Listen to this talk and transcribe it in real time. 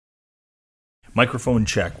Microphone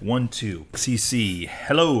check. 1, 2. XCC.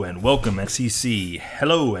 Hello and welcome. XCC.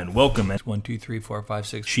 Hello and welcome. 1, 2, 3, 4, 5,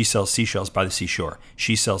 6. She sells seashells by the seashore.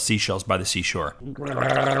 She sells seashells by the seashore.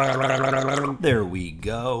 There we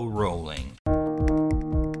go. Rolling.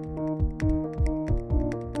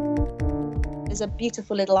 There's a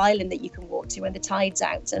beautiful little island that you can walk to when the tide's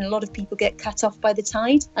out, and a lot of people get cut off by the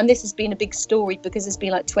tide. And this has been a big story because there's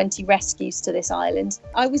been like 20 rescues to this island.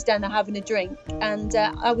 I was down there having a drink, and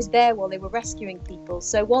I was there while they were rescuing people.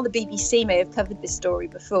 So while the BBC may have covered this story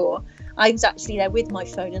before, I was actually there with my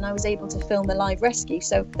phone, and I was able to film the live rescue.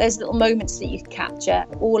 So there's little moments that you capture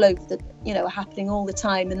all over the, happening all the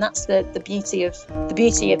time, and that's the beauty of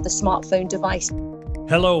the smartphone device.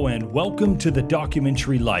 Hello and welcome to The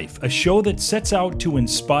Documentary Life, a show that sets out to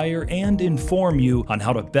inspire and inform you on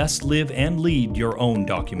how to best live and lead your own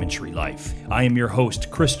documentary life. I am your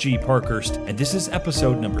host, Chris G. Parkhurst, and this is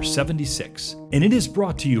episode number 76. And it is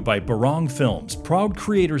brought to you by Barong Films, proud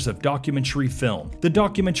creators of documentary film, the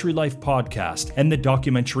Documentary Life podcast, and the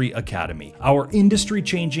Documentary Academy, our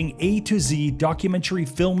industry-changing A to Z documentary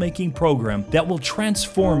filmmaking program that will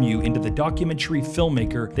transform you into the documentary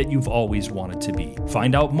filmmaker that you've always wanted to be.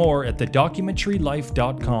 Find out more at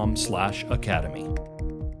thedocumentarylife.com/academy.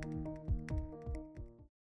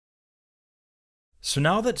 So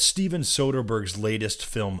now that Steven Soderbergh's latest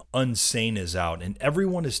film, Unsane, is out, and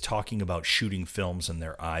everyone is talking about shooting films on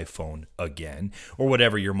their iPhone again, or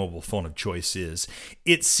whatever your mobile phone of choice is,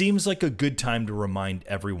 it seems like a good time to remind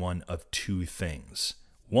everyone of two things.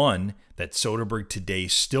 One, that Soderbergh today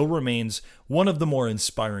still remains one of the more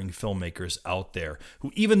inspiring filmmakers out there,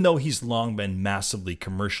 who even though he's long been massively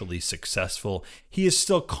commercially successful, he is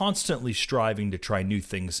still constantly striving to try new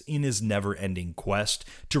things in his never-ending quest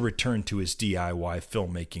to return to his DIY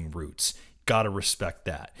filmmaking roots. Gotta respect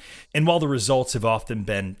that. And while the results have often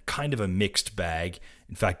been kind of a mixed bag,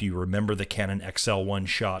 in fact, do you remember the Canon XL1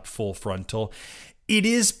 shot full frontal? It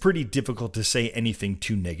is pretty difficult to say anything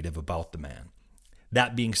too negative about the man.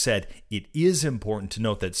 That being said, it is important to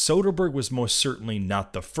note that Soderbergh was most certainly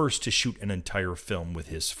not the first to shoot an entire film with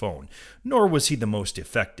his phone, nor was he the most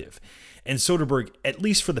effective. And Soderbergh, at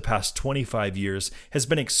least for the past 25 years, has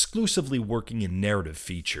been exclusively working in narrative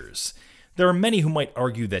features. There are many who might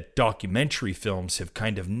argue that documentary films have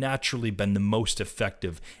kind of naturally been the most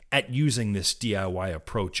effective at using this DIY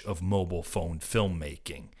approach of mobile phone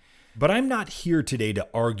filmmaking. But I'm not here today to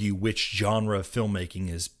argue which genre of filmmaking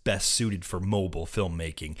is best suited for mobile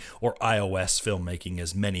filmmaking, or iOS filmmaking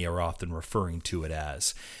as many are often referring to it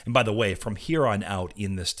as. And by the way, from here on out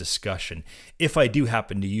in this discussion, if I do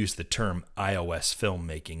happen to use the term iOS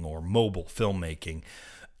filmmaking or mobile filmmaking,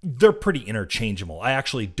 they're pretty interchangeable. I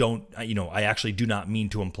actually do not mean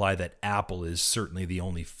to imply that Apple is certainly the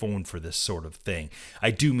only phone for this sort of thing. I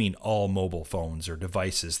do mean all mobile phones or mobile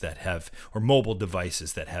devices that have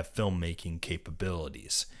filmmaking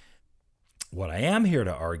capabilities. What I am here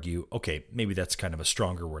to argue, okay, maybe that's kind of a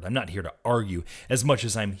stronger word. I'm not here to argue as much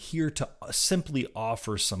as I'm here to simply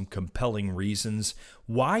offer some compelling reasons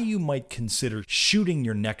why you might consider shooting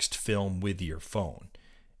your next film with your phone.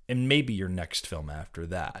 And maybe your next film after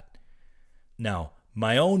that. Now,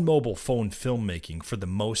 my own mobile phone filmmaking, for the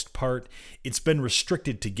most part, it's been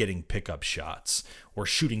restricted to getting pickup shots or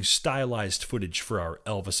shooting stylized footage for our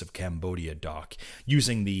Elvis of Cambodia doc,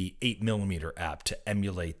 using the 8mm app to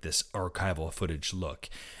emulate this archival footage look.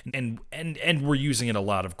 And we're using it a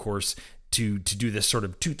lot, of course, to do this sort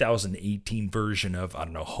of 2018 version of,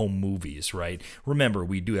 home movies, right? Remember,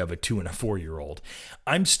 we do have a 2 and a 4-year-old.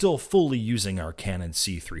 I'm still fully using our Canon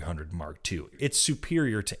C300 Mark II. It's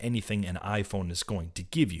superior to anything an iPhone is going to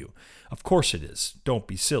give you. Of course it is. Don't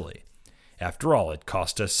be silly. After all, it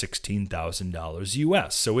cost us $16,000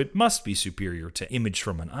 US, so it must be superior to image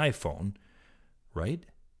from an iPhone, right?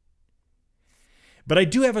 But I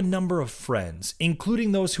do have a number of friends,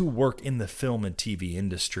 including those who work in the film and TV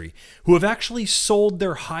industry, who have actually sold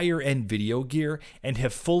their higher-end video gear and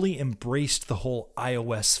have fully embraced the whole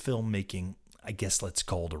iOS filmmaking, I guess let's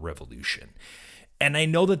call it a revolution. And I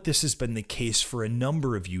know that this has been the case for a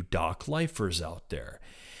number of you doc lifers out there.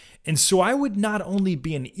 And so I would not only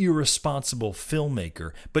be an irresponsible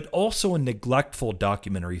filmmaker, but also a neglectful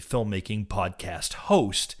documentary filmmaking podcast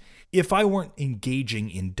host if I weren't engaging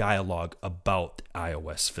in dialogue about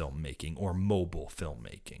iOS filmmaking or mobile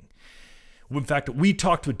filmmaking. In fact, we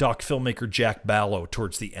talked with doc filmmaker Jack Ballow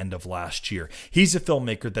towards the end of last year. He's a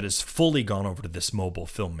filmmaker that has fully gone over to this mobile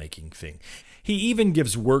filmmaking thing. He even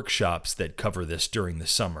gives workshops that cover this during the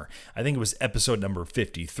summer. I think it was episode number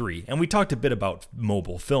 53, and we talked a bit about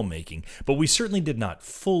mobile filmmaking, but we certainly did not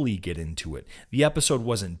fully get into it. The episode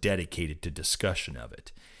wasn't dedicated to discussion of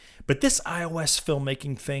it. But this iOS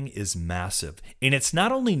filmmaking thing is massive, and it's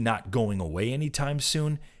not only not going away anytime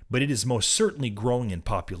soon, but it is most certainly growing in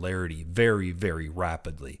popularity very, very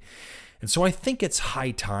rapidly. And so I think it's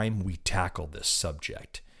high time we tackle this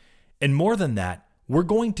subject. And more than that, we're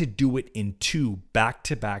going to do it in 2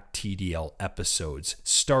 back-to-back TDL episodes,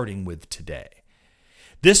 starting with today.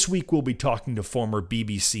 This week, we'll be talking to former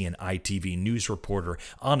BBC and ITV news reporter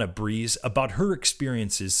Anna Brees about her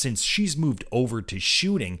experiences since she's moved over to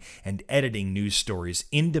shooting and editing news stories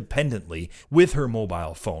independently with her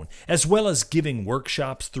mobile phone, as well as giving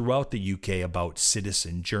workshops throughout the UK about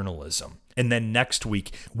citizen journalism. And then next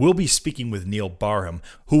week, we'll be speaking with Neil Barham,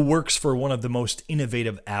 who works for one of the most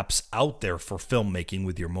innovative apps out there for filmmaking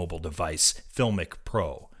with your mobile device, Filmic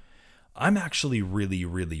Pro. I'm actually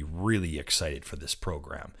really excited for this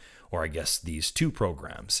program, or I guess these 2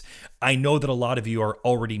 programs. I know that a lot of you are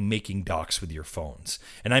already making docs with your phones,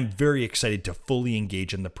 and I'm very excited to fully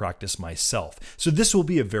engage in the practice myself, so this will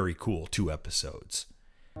be a very cool 2 episodes.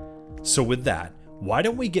 So with that, why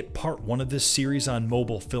don't we get part 1 of this series on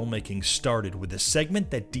mobile filmmaking started with a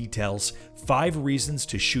segment that details 5 reasons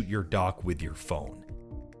to shoot your doc with your phone.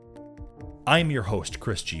 I'm your host,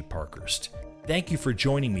 Chris G. Parkhurst. Thank you for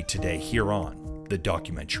joining me today here on The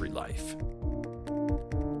Documentary Life.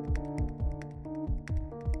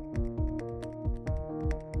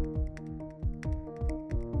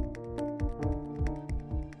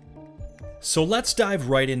 So let's dive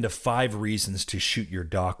right into 5 reasons to shoot your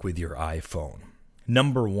doc with your iPhone.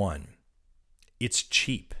 Number 1, it's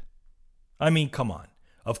cheap. I mean, come on.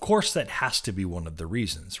 Of course, that has to be one of the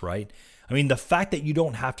reasons, right? I mean, the fact that you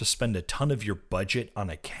don't have to spend a ton of your budget on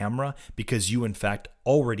a camera because you, in fact,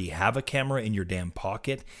 already have a camera in your damn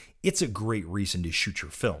pocket, it's a great reason to shoot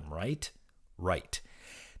your film, right? Right.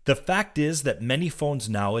 The fact is that many phones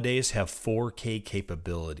nowadays have 4K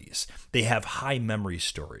capabilities. They have high memory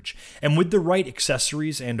storage. And with the right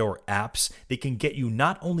accessories and or apps, they can get you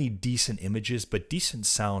not only decent images, but decent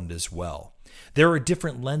sound as well. There are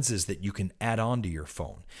different lenses that you can add on to your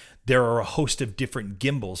phone. There are a host of different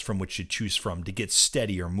gimbals from which to choose from to get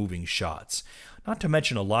steady or moving shots. Not to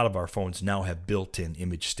mention a lot of our phones now have built-in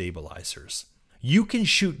image stabilizers. You can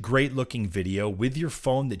shoot great-looking video with your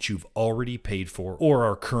phone that you've already paid for or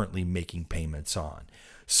are currently making payments on.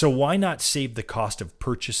 So why not save the cost of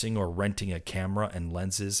purchasing or renting a camera and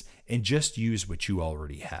lenses and just use what you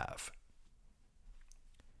already have?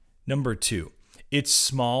 Number 2, it's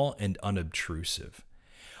small and unobtrusive.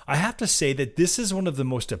 I have to say that this is one of the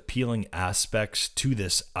most appealing aspects to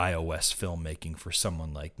this iOS filmmaking for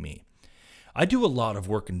someone like me. I do a lot of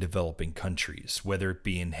work in developing countries, whether it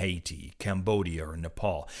be in Haiti, Cambodia, or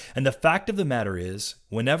Nepal. And the fact of the matter is,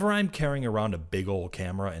 whenever I'm carrying around a big old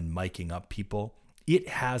camera and miking up people, it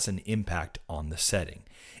has an impact on the setting.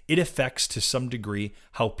 It affects to some degree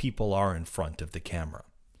how people are in front of the camera.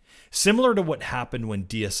 Similar to what happened when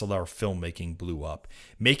DSLR filmmaking blew up,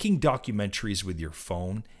 making documentaries with your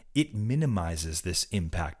phone, it minimizes this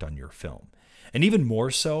impact on your film. And even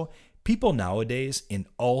more so, people nowadays, in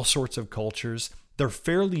all sorts of cultures, they're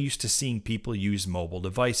fairly used to seeing people use mobile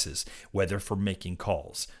devices, whether for making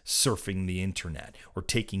calls, surfing the internet, or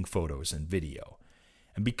taking photos and video.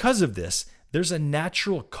 And because of this, there's a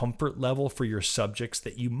natural comfort level for your subjects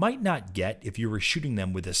that you might not get if you were shooting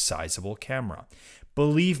them with a sizable camera.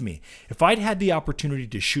 Believe me, if I'd had the opportunity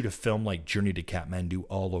to shoot a film like Journey to Kathmandu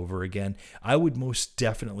all over again, I would most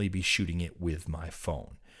definitely be shooting it with my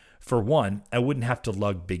phone. For one, I wouldn't have to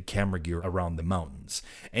lug big camera gear around the mountains.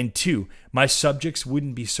 And 2, my subjects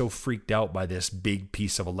wouldn't be so freaked out by this big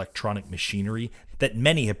piece of electronic machinery that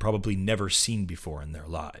many have probably never seen before in their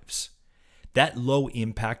lives. That low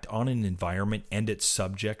impact on an environment and its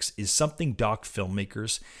subjects is something doc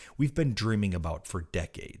filmmakers we've been dreaming about for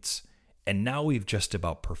decades. And now we've just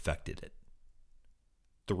about perfected it.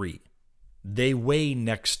 3, they weigh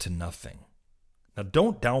next to nothing. Now,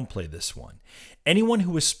 don't downplay this one. Anyone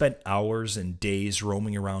who has spent hours and days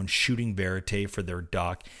roaming around shooting verite for their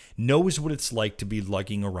doc knows what it's like to be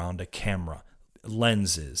lugging around a camera,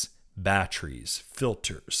 lenses, batteries,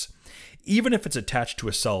 filters. Even if it's attached to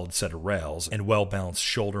a solid set of rails and well-balanced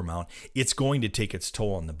shoulder mount, it's going to take its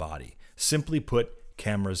toll on the body. Simply put,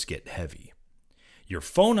 cameras get heavy. Your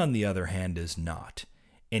phone, on the other hand, is not.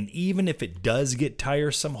 And even if it does get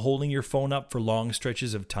tiresome holding your phone up for long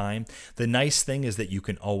stretches of time, the nice thing is that you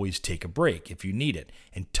can always take a break if you need it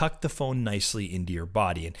and tuck the phone nicely into your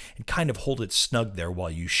body and kind of hold it snug there while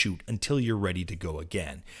you shoot until you're ready to go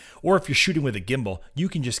again. Or if you're shooting with a gimbal, you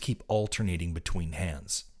can just keep alternating between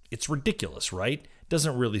hands. It's ridiculous, right?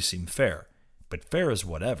 Doesn't really seem fair. But fair is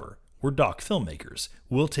whatever. We're doc filmmakers.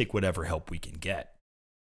 We'll take whatever help we can get.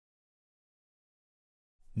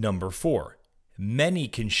 Number 4, many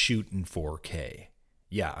can shoot in 4K.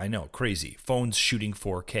 Yeah, I know, crazy. Phones shooting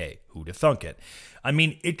 4K. Who'da thunk it? I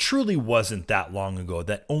mean, it truly wasn't that long ago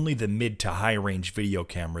that only the mid to high range video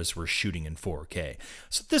cameras were shooting in 4K.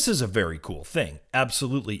 So this is a very cool thing.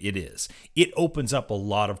 Absolutely it is. It opens up a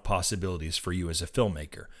lot of possibilities for you as a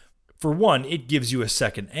filmmaker. For one, it gives you a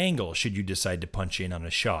second angle should you decide to punch in on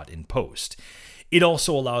a shot in post. It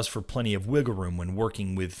also allows for plenty of wiggle room when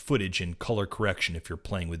working with footage and color correction if you're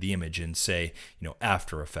playing with the image in, say,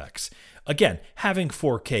 After Effects. Again, having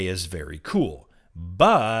 4K is very cool.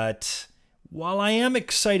 But while I am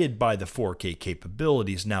excited by the 4K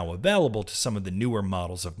capabilities now available to some of the newer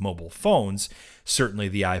models of mobile phones, certainly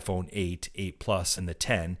the iPhone 8, 8 Plus, and the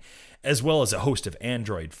 10, as well as a host of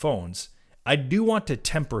Android phones, I do want to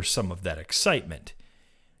temper some of that excitement.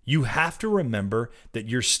 You have to remember that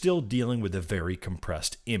you're still dealing with a very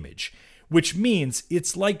compressed image, which means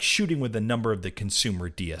it's like shooting with a number of the consumer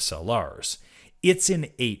DSLRs. It's in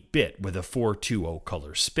 8-bit with a 420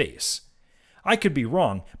 color space. I could be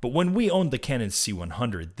wrong, but when we owned the Canon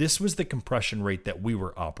C100, this was the compression rate that we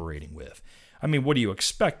were operating with. I mean, what do you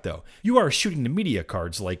expect though? You are shooting to media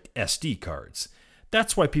cards like SD cards.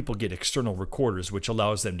 That's why people get external recorders, which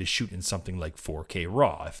allows them to shoot in something like 4K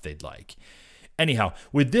RAW if they'd like. Anyhow,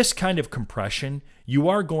 with this kind of compression, you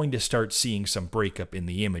are going to start seeing some breakup in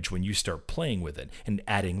the image when you start playing with it and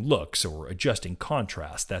adding looks or adjusting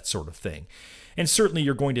contrast, that sort of thing. And certainly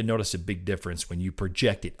you're going to notice a big difference when you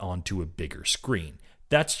project it onto a bigger screen.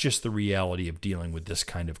 That's just the reality of dealing with this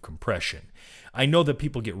kind of compression. I know that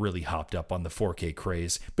people get really hopped up on the 4K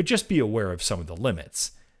craze, but just be aware of some of the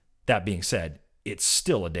limits. That being said, it's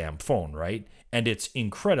still a damn phone, right? And it's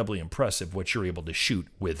incredibly impressive what you're able to shoot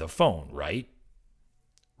with a phone, right?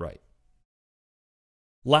 Right.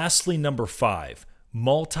 Lastly, number 5,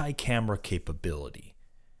 multi-camera capability.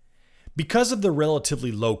 Because of the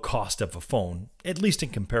relatively low cost of a phone, at least in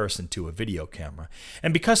comparison to a video camera,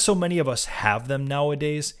 and because so many of us have them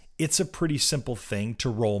nowadays, it's a pretty simple thing to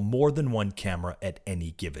roll more than one camera at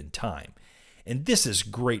any given time. And this is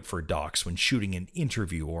great for docs when shooting an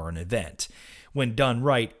interview or an event. When done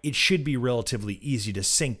right, it should be relatively easy to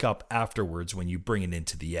sync up afterwards when you bring it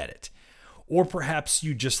into the edit. Or perhaps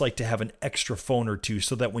you just like to have an extra phone or two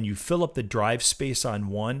so that when you fill up the drive space on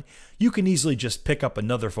one, you can easily just pick up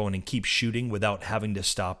another phone and keep shooting without having to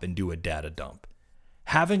stop and do a data dump.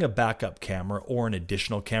 Having a backup camera or an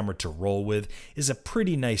additional camera to roll with is a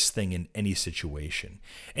pretty nice thing in any situation.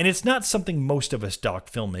 And it's not something most of us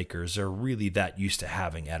doc filmmakers are really that used to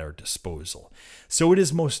having at our disposal. So it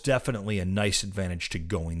is most definitely a nice advantage to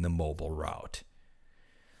going the mobile route.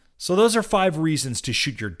 So those are 5 reasons to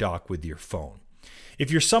shoot your doc with your phone.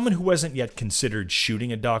 If you're someone who hasn't yet considered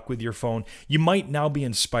shooting a doc with your phone, you might now be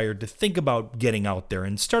inspired to think about getting out there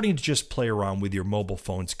and starting to just play around with your mobile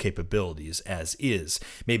phone's capabilities as is,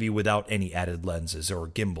 maybe without any added lenses or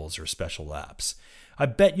gimbals or special apps. I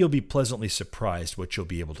bet you'll be pleasantly surprised what you'll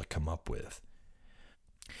be able to come up with.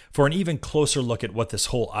 For an even closer look at what this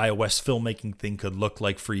whole iOS filmmaking thing could look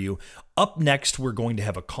like for you, up next we're going to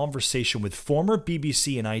have a conversation with former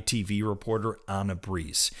BBC and ITV reporter Anna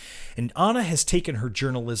Brees. And Anna has taken her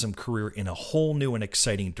journalism career in a whole new and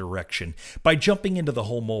exciting direction by jumping into the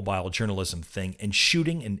whole mobile journalism thing and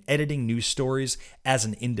shooting and editing news stories as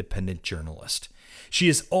an independent journalist. She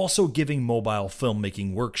is also giving mobile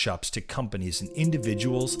filmmaking workshops to companies and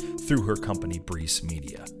individuals through her company Brees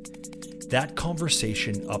Media. That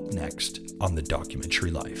conversation up next on The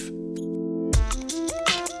Documentary Life.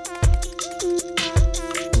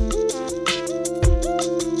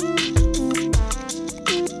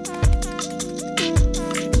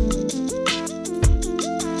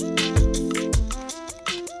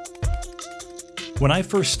 When I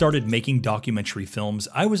first started making documentary films,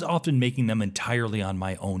 I was often making them entirely on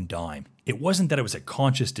my own dime. It wasn't that it was a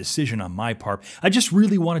conscious decision on my part, I just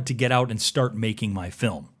really wanted to get out and start making my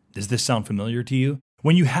film. Does this sound familiar to you?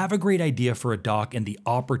 When you have a great idea for a doc and the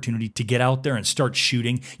opportunity to get out there and start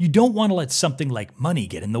shooting, you don't want to let something like money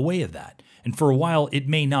get in the way of that. And for a while, it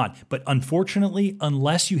may not, but unfortunately,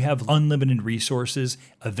 unless you have unlimited resources,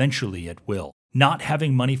 eventually it will. Not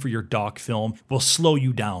having money for your doc film will slow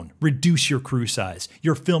you down, reduce your crew size,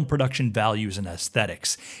 your film production values and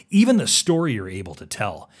aesthetics, even the story you're able to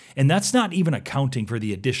tell. And that's not even accounting for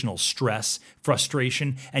the additional stress,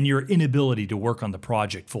 frustration, and your inability to work on the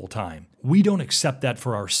project full time. We don't accept that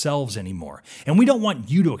for ourselves anymore, and we don't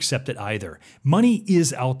want you to accept it either. Money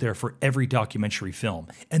is out there for every documentary film,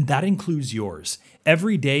 and that includes yours.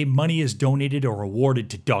 Every day, money is donated or awarded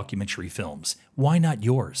to documentary films. Why not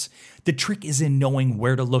yours? The trick is in knowing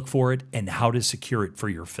where to look for it and how to secure it for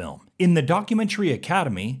your film. In the Documentary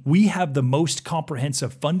Academy, we have the most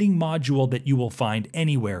comprehensive funding module that you will find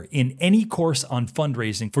anywhere in any course on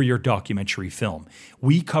fundraising for your documentary film.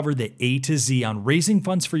 We cover the A to Z on raising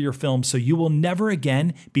funds for your film, so you will never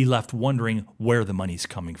again be left wondering where the money's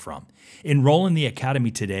coming from. Enroll in the Academy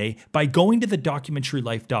today by going to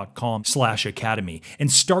thedocumentarylife.com/academy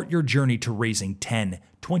and start your journey to raising $10,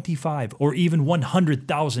 $25, or even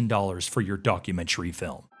 $100,000 for your documentary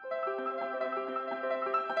film.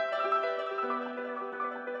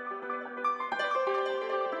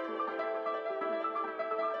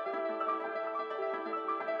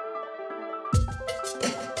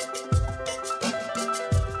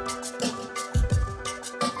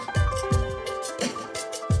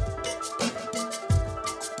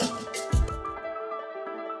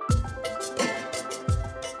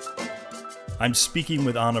 I'm speaking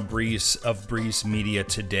with Anna Brees of Brees Media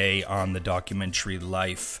today on the Documentary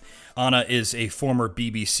Life. Anna is a former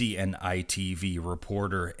BBC and ITV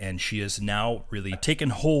reporter, and she has now really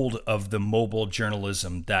taken hold of the mobile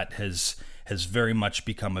journalism that has very much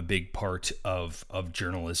become a big part of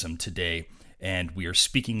journalism today. And we are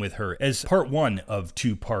speaking with her as part one of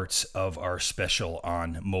 2 parts of our special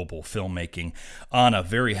on mobile filmmaking. Anna,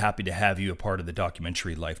 very happy to have you a part of the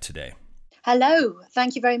Documentary Life today. Hello,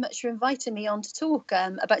 thank you very much for inviting me on to talk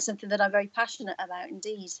about something that I'm very passionate about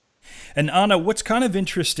indeed. And Anna, what's kind of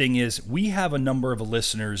interesting is we have a number of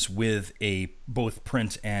listeners with a both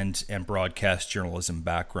print and broadcast journalism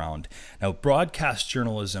background. Now, broadcast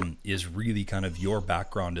journalism is really kind of your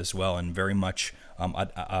background as well, and very much,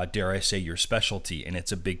 dare I say, your specialty. And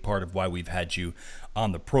it's a big part of why we've had you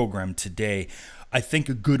on the program today. I think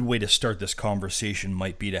a good way to start this conversation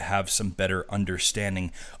might be to have some better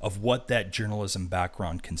understanding of what that journalism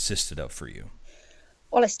background consisted of for you.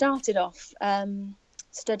 Well, I started off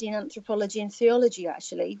studying anthropology and theology,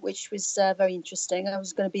 actually, which was very interesting. I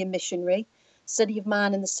was going to be a missionary. Study of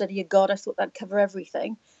man and the study of God, I thought that'd cover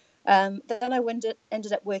everything. Then I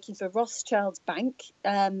ended up working for Rothschild's Bank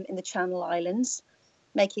in the Channel Islands,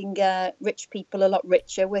 making rich people a lot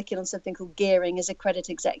richer, working on something called gearing as a credit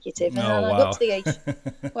executive. And I got to the age,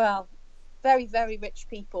 well, very, very rich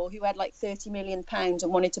people who had like £30 million and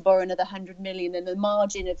wanted to borrow another 100 million, and the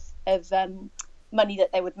margin of money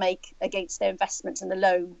that they would make against their investments and the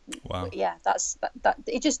loan. Wow. Yeah, that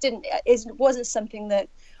it just wasn't something that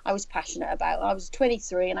I was passionate about. I was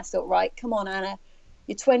 23 and I thought, right, come on, Anna,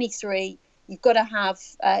 you're 23. You've got to have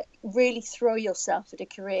really throw yourself at a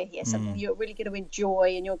career here, something you're really going to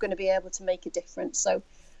enjoy and you're going to be able to make a difference. So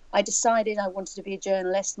I decided I wanted to be a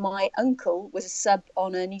journalist. My uncle was a sub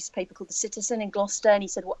on a newspaper called The Citizen in Gloucester, and he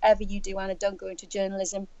said, whatever you do, Anna, don't go into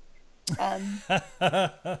journalism.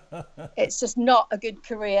 It's just not a good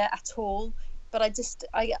career at all. But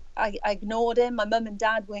I ignored him. My mum and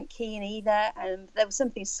dad weren't keen either, and there was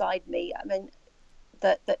something inside me, I mean,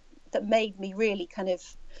 that made me really kind of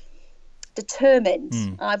determined.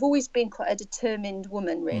 I've always been quite a determined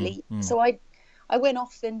woman, really. So I went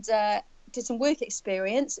off and did some work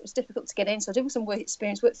experience. It was difficult to get in, so I did some work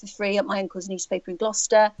experience, worked for free at my uncle's newspaper in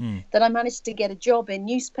Gloucester. Then I managed to get a job in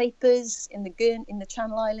newspapers in the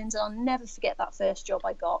Channel Islands, and I'll never forget that first job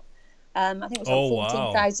I got. I think it was like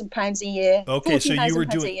 £14,000 a year. Okay, so you were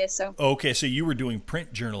doing so you were doing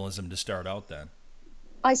print journalism to start out then.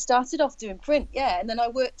 I started off doing print, yeah, and then I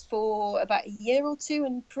worked for about a year or 2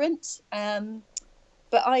 in print.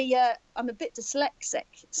 But I'm a bit dyslexic,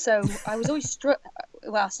 so I was always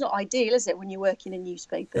well, it's not ideal, is it, when you're working in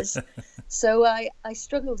newspapers? So I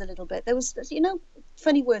struggled a little bit. There was,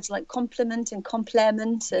 funny words like compliment and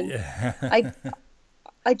complement, and yeah.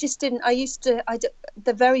 I just didn't.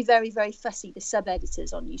 They're very, very, very fussy, the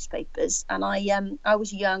sub-editors on newspapers, and I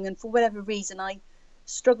was young, and for whatever reason, I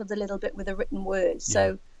struggled a little bit with the written word.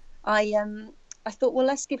 So I thought, well,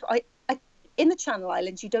 let's give. In the Channel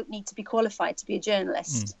Islands, you don't need to be qualified to be a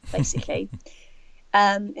journalist, basically.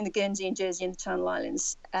 In the Guernsey and Jersey and the Channel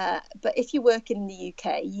Islands. But if you work in the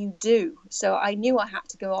UK, you do. So I knew I had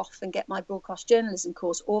to go off and get my broadcast journalism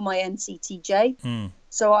course or my NCTJ.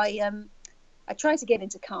 So I tried to get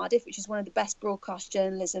into Cardiff, which is one of the best broadcast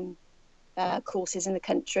journalism courses in the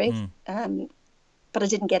country. But I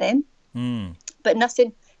didn't get in. But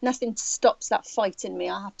nothing stops that fight in me,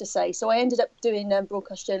 I have to say. So I ended up doing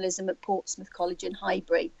broadcast journalism at Portsmouth College in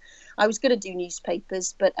Highbury. I was going to do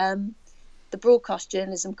newspapers, but the broadcast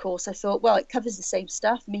journalism course, I thought, well, it covers the same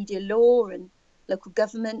stuff, media law and local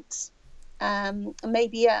government. And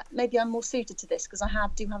maybe I'm more suited to this because I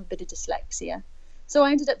do have a bit of dyslexia. So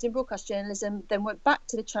I ended up doing broadcast journalism, then went back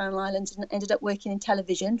to the Channel Islands and ended up working in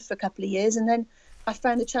television for a couple of years. And then I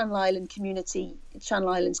found the Channel Island community, Channel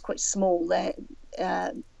Islands, quite small. They're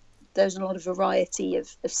there's a lot of variety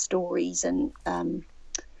of stories, and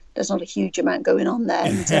there's not a huge amount going on there.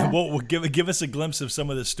 And, well, give us a glimpse of some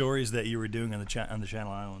of the stories that you were doing on the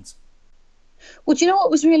Channel Islands. Well, do you know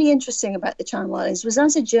what was really interesting about the Channel Islands was,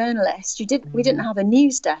 as a journalist, we didn't have a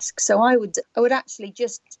news desk, so I would actually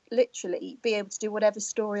just literally be able to do whatever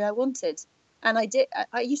story I wanted. And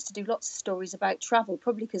I used to do lots of stories about travel,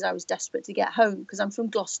 probably because I was desperate to get home, because I'm from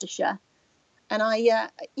Gloucestershire. And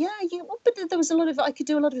but there was I could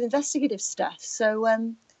do a lot of investigative stuff.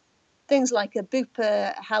 So things like a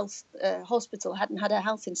Bupa health hospital hadn't had a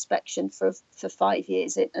health inspection for 5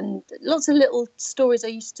 years, and lots of little stories I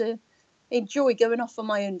used to enjoy going off on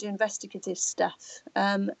my own, do investigative stuff.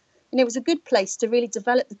 And it was a good place to really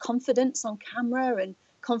develop the confidence on camera and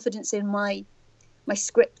confidence in my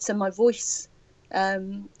script and my voice,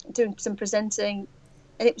 doing some presenting.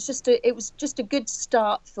 And it was just a good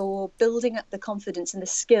start for building up the confidence and the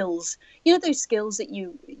skills. You know, those skills that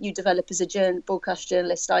you develop as a broadcast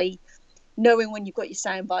journalist, i.e. knowing when you've got your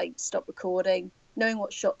soundbite, stop recording, knowing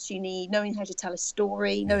what shots you need, knowing how to tell a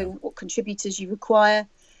story, knowing what contributors you require.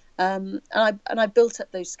 And I built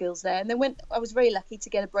up those skills there. And then I was very lucky to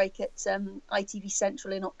get a break at ITV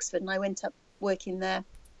Central in Oxford, and I went up working there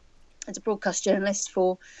as a broadcast journalist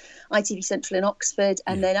for ITV Central in Oxford,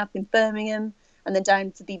 and then up in Birmingham, and then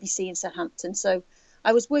down to the BBC in Southampton. So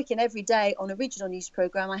I was working every day on a regional news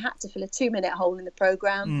programme. I had to fill a 2-minute hole in the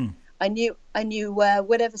programme. I knew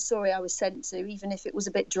whatever story I was sent to, even if it was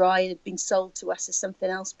a bit dry and had been sold to us as something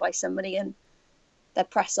else by somebody in their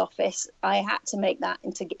press office, I had to make that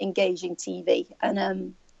into engaging TV.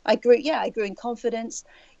 And I grew in confidence.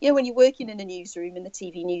 You know, when you're working in a newsroom, in the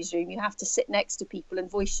TV newsroom, you have to sit next to people and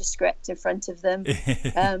voice your script in front of them.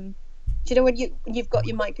 Do you know, when you've got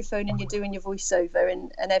your microphone and you're doing your voiceover,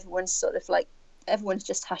 and everyone's sort of like, everyone's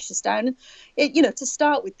just hushes down. And to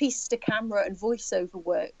start with, pieces to camera and voiceover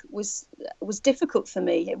work was difficult for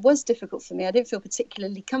me. It was difficult for me. I didn't feel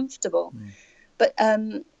particularly comfortable. But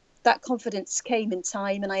that confidence came in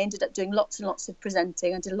time, and I ended up doing lots and lots of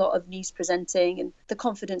presenting. I did a lot of news presenting, and the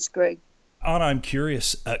confidence grew. Anna, I'm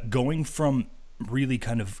curious, going from really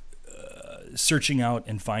kind of searching out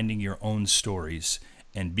and finding your own stories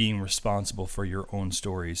and being responsible for your own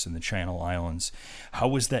stories in the Channel Islands, how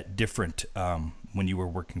was that different when you were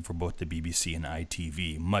working for both the BBC and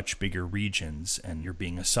ITV? Much bigger regions, and you're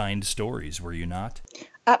being assigned stories, were you not?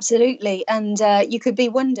 Absolutely. And you could be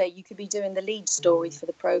doing the lead story for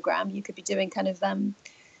the programme. You could be doing kind of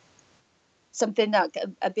something like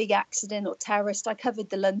a big accident or terrorist. I covered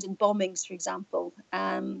the London bombings, for example.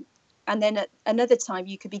 And then at another time,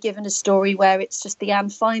 you could be given a story where it's just the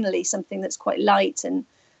and finally, something that's quite light and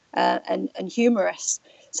humorous.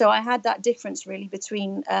 So I had that difference really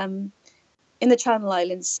between in the Channel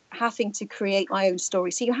Islands having to create my own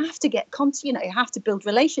story. So you have to get you have to build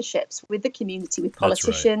relationships with the community, with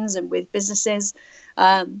politicians and with businesses.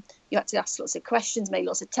 You have to ask lots of questions, make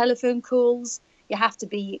lots of telephone calls. You have to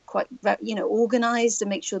be quite organised and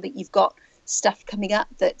make sure that you've got stuff coming up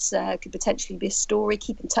that could potentially be a story,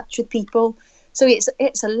 keep in touch with people. So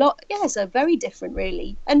it's a lot. Yeah, it's a very different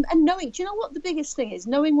really. And knowing, do you know what the biggest thing is?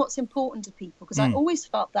 Knowing what's important to people, because I always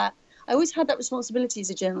felt that. I always had that responsibility as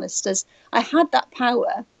a journalist, as I had that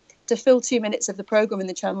power to fill 2 minutes of the programme in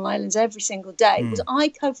the Channel Islands every single day. Was I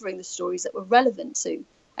covering the stories that were relevant to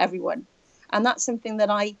everyone? And that's something that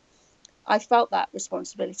I felt that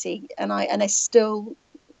responsibility, and I still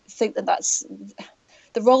think that that's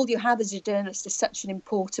the role you have as a journalist is such an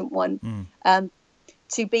important one.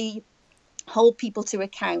 To hold people to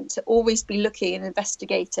account, to always be looking and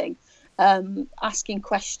investigating. Asking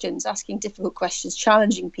questions, asking difficult questions,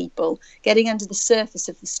 challenging people, getting under the surface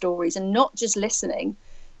of the stories, and not just listening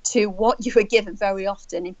to what you were given very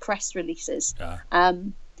often in press releases.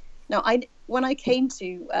 Now, when I came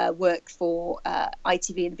to work for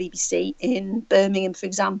ITV and the BBC in Birmingham, for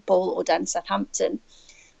example, or down Southampton,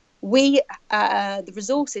 the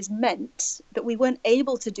resources meant that we weren't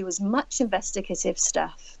able to do as much investigative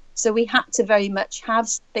stuff. So we had to very much have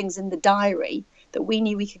things in the diary that we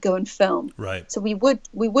knew we could go and film. Right. So we would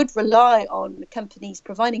rely on the companies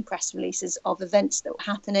providing press releases of events that were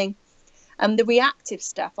happening. The reactive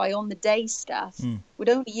stuff, on the day stuff, would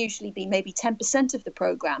only usually be maybe 10% of the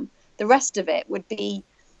programme. The rest of it would be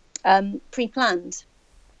pre-planned.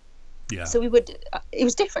 Yeah. So it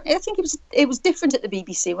was different. I think it was different at the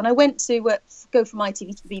BBC. When I went to go from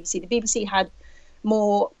ITV to the BBC had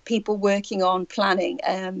more people working on planning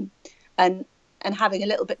and having a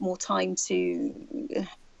little bit more time to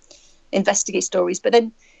investigate stories. But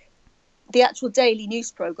then the actual daily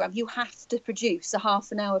news programme, you have to produce a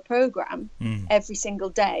half-an-hour programme every single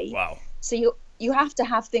day. Wow. So you have to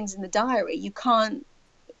have things in the diary. You can't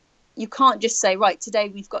you can't just say, right, today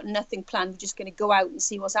we've got nothing planned, we're just going to go out and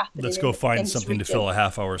see what's happening. Let's go find in this something to region. fill a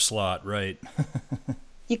half-hour slot, right?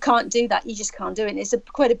 You can't do that. You just can't do it. And it's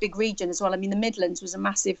quite a big region as well. I mean, the Midlands was a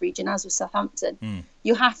massive region, as was Southampton.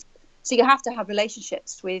 You have to have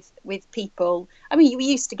relationships with people. I mean, we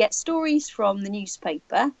used to get stories from the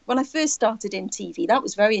newspaper. When I first started in TV, that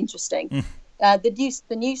was very interesting. The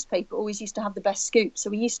newspaper always used to have the best scoop. So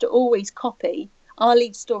we used to always copy. Our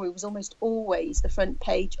lead story was almost always the front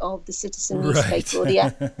page of the Citizen newspaper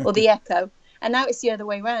or the Echo. And now it's the other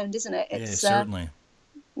way around, isn't it? It's, certainly.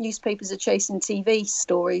 Newspapers are chasing TV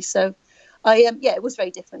stories. So it was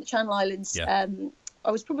very different. The Channel Islands, I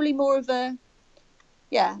was probably more of a,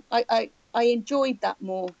 I enjoyed that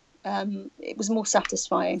more. It was more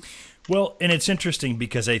satisfying. Well, and it's interesting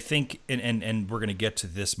because I think, and we're going to get to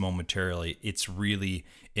this momentarily, it's really,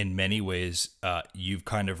 in many ways, you've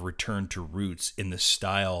kind of returned to roots in the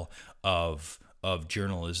style of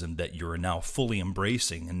journalism that you're now fully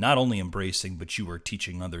embracing, and not only embracing, but you are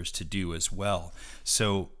teaching others to do as well.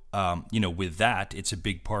 So, with that, it's a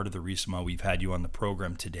big part of the reason why we've had you on the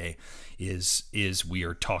program today is we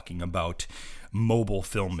are talking about mobile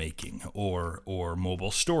filmmaking or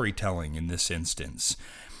mobile storytelling in this instance.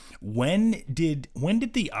 When did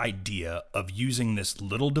the idea of using this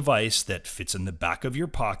little device that fits in the back of your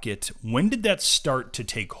pocket, when did that start to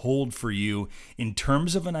take hold for you in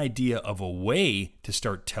terms of an idea of a way to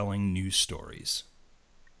start telling news stories?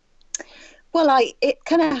 Well, it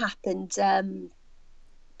kind of happened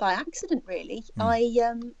by accident, really.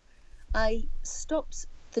 I stopped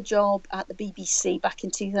the job at the BBC back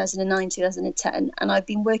in 2009, 2010, and I've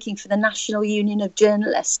been working for the National Union of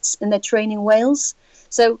Journalists in their training in Wales.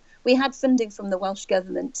 So we had funding from the Welsh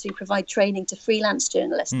government to provide training to freelance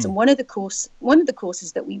journalists, and one of the courses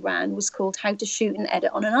that we ran was called How to Shoot and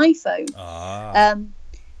Edit on an iPhone.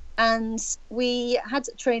 And we had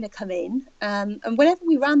a trainer come in, and whenever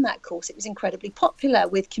we ran that course, it was incredibly popular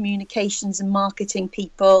with communications and marketing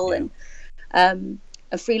people and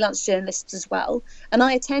freelance journalists as well. And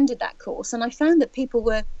I attended that course, and I found that people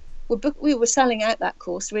we were selling out that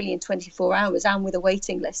course really in 24 hours and with a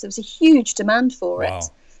waiting list. There was a huge demand for it.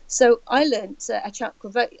 So I learnt a chap,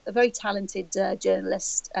 a very talented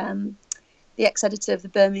journalist, the ex-editor of the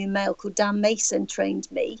Birmingham Mail called Dan Mason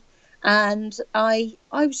trained me. And I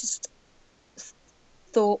was just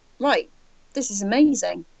thought, right, this is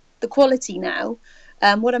amazing. The quality now,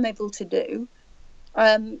 what I'm able to do,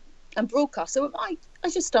 and broadcast. So I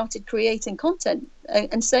just started creating content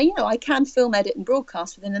and saying, I can film, edit and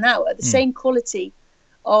broadcast within an hour. The same quality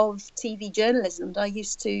of TV journalism that I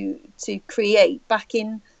used to create back at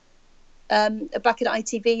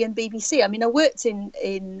ITV and BBC. I mean, I worked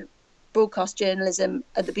in broadcast journalism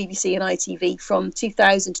at the BBC and ITV from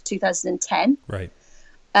 2000 to 2010. Right.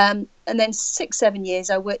 And then 6-7 years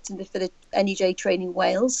I worked for the NUJ Training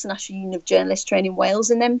Wales, National Union of Journalists Training Wales,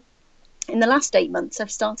 and then in the last 8 months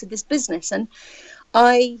I've started this business. And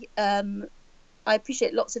I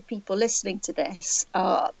appreciate lots of people listening to this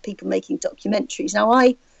are people making documentaries. Now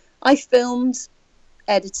I filmed,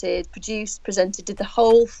 edited, produced, presented, did the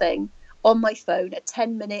whole thing on my phone, a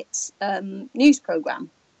 10-minute news program.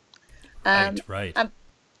 Right.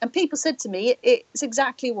 And people said to me, it's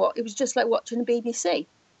exactly it was just like watching the BBC. It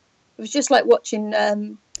was just like watching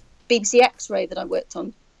BBC X-Ray that I worked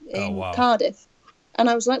on in Cardiff. And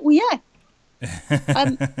I was like, well, yeah.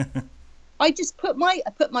 I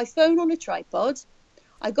put my phone on a tripod.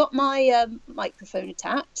 I got my microphone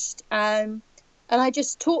attached, and I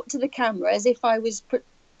just talked to the camera as if I was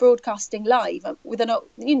broadcasting live. With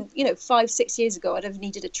 5-6 years ago, I'd have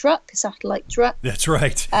needed a satellite truck. That's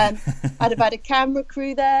right. I'd have had a camera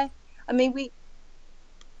crew there. I mean,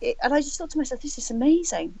 and I just thought to myself, this is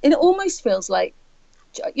amazing. And it almost feels like,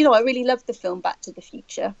 I really loved the film Back to the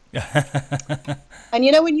Future. And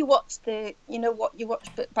when you watch Back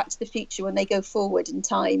to the Future when they go forward in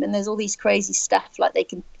time, and there's all these crazy stuff, like they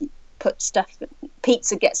can put stuff,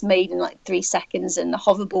 pizza gets made in like 3 seconds, and the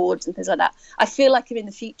hoverboards and things like that. I feel like I'm in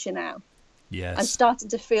the future now. Yes. I'm starting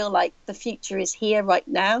to feel like the future is here right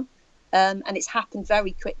now, and it's happened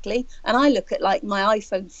very quickly. And I look at like my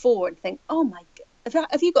iPhone 4 and think, oh my God,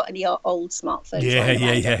 have you got any old smartphones? Yeah,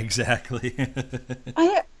 exactly.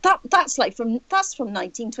 That's from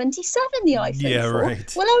 1927, the iPhone 4.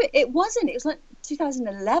 Right. Well, no, it wasn't. It was like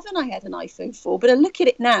 2011 I had an iPhone 4, but I look at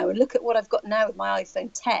it now and look at what I've got now with my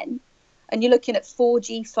iPhone 10, and you're looking at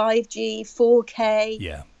 4G, 5G, 4K.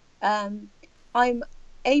 Yeah. I'm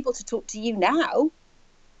able to talk to you now.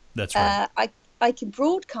 That's right. I can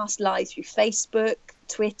broadcast live through Facebook,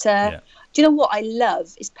 Twitter. Yeah. Do you know what I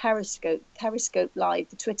love is Periscope Live,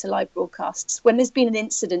 the Twitter live broadcasts. When there's been an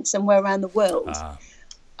incident somewhere around the world,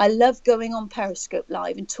 I love going on Periscope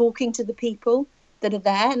Live and talking to the people that are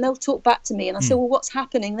there, and they'll talk back to me, and I say, well, what's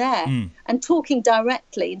happening there? And talking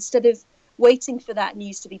directly instead of waiting for that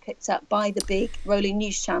news to be picked up by the big rolling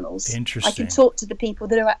news channels. Interesting. I can talk to the people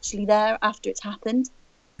that are actually there after it's happened.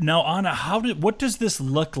 Now, Anna, what does this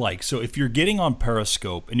look like? So if you're getting on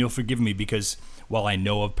Periscope, and you'll forgive me because while I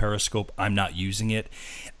know of Periscope, I'm not using it.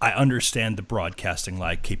 I understand the broadcasting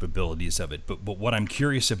live capabilities of it. But what I'm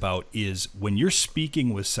curious about is when you're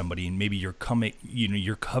speaking with somebody and maybe you're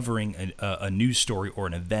covering a news story or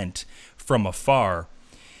an event from afar,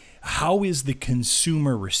 how is the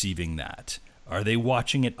consumer receiving that? Are they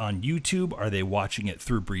watching it on YouTube? Are they watching it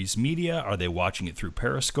through Brees Media? Are they watching it through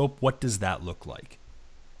Periscope? What does that look like?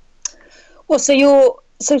 Well,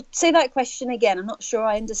 so say that question again. I'm not sure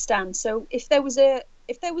I understand. So if there was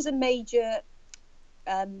a major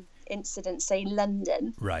incident, say in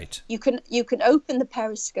London, right? You can open the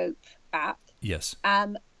Periscope app. Yes.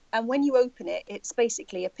 And when you open it, it's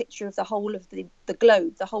basically a picture of the whole of the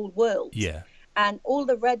globe, the whole world. Yeah. And all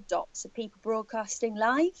the red dots are people broadcasting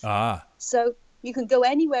live. So you can go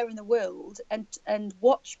anywhere in the world and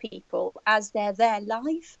watch people as they're there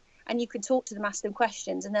live, and you can talk to them, ask them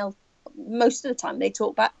questions, and most of the time they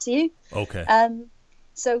talk back to you. Okay.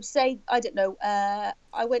 So say, I don't know, I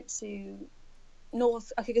could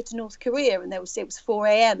go to North Korea, and it was 4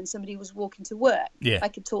 a.m. and somebody was walking to work. Yeah. I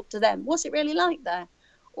could talk to them. What's it really like there?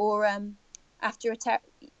 Or after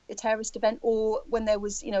a terrorist event, or when there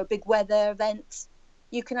was, a big weather event,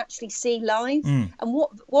 you can actually see live. And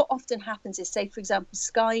what often happens is, say, for example,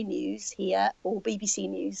 Sky News here or BBC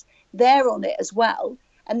News, they're on it as well,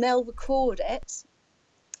 and they'll record it,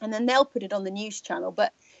 and then they'll put it on the news channel,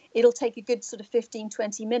 but it'll take a good sort of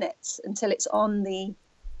 15-20 minutes until it's on the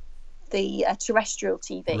terrestrial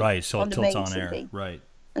TV. Right, so on until the it's main on TV. air. Right.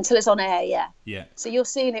 Until it's on air, yeah. Yeah. So you're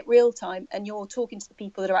seeing it real time, and you're talking to the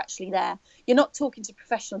people that are actually there. You're not talking to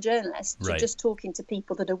professional journalists. Right. You're just talking to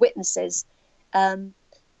people that are witnesses.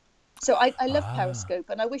 So I love Periscope,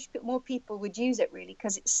 and I wish more people would use it, really,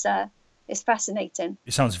 because it's fascinating.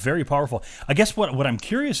 It sounds very powerful. I guess what I'm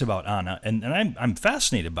curious about, Anna, and I'm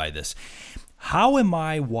fascinated by this. How am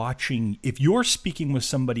I watching, if you're speaking with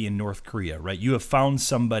somebody in North Korea, right? You have found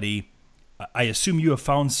somebody, I assume you have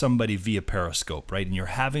found somebody via Periscope, right? And you're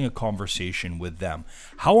having a conversation with them.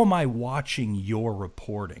 How am I watching your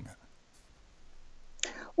reporting?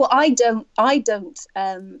 Well, I don't.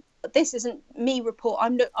 This isn't me report.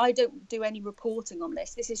 I don't do any reporting on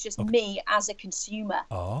this. This is just me as a consumer.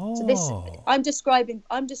 Oh. So I'm describing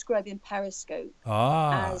Periscope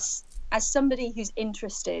as somebody who's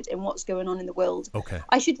interested in what's going on in the world. Okay.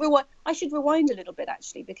 I should rewind a little bit,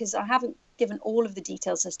 actually, because I haven't given all of the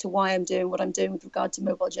details as to why I'm doing what I'm doing with regard to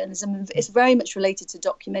mobile journalism. And it's very much related to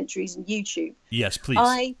documentaries and YouTube. Yes,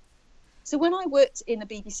 please. So when I worked in the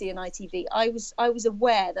BBC and ITV, I was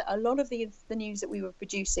aware that a lot of the news that we were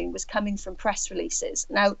producing was coming from press releases.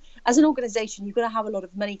 Now, as an organisation, you've got to have a lot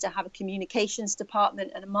of money to have a communications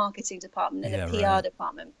department and a marketing department and a PR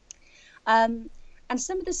department. And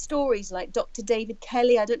some of the stories, like Dr. David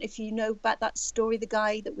Kelly, I don't know if you know about that story, the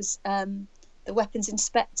guy that was the weapons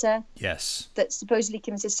inspector. Yes. That supposedly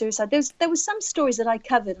committed suicide. There were some stories that I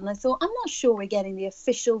covered, and I thought, I'm not sure we're getting the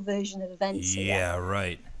official version of events here. Yeah,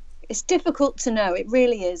 right. It's difficult to know. It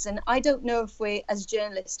really is. And I don't know if we, as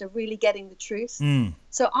journalists, are really getting the truth.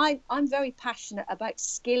 So I'm very passionate about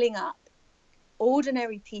skilling up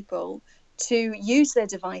ordinary people to use their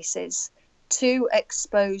devices to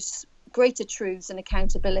expose greater truths and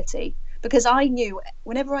accountability. Because I knew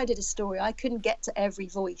whenever I did a story, I couldn't get to every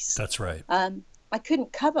voice. That's right. I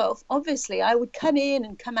couldn't cover. Obviously, I would come in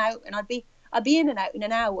and come out, and I'd be in and out in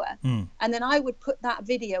an hour, and then I would put that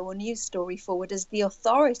video or news story forward as the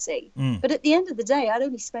authority. But at the end of the day, I'd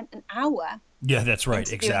only spent an hour. Yeah, that's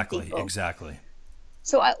right. Exactly.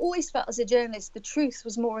 So I always felt, as a journalist, the truth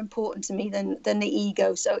was more important to me than the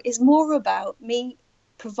ego. So it's more about me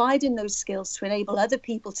providing those skills to enable other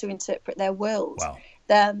people to interpret their world,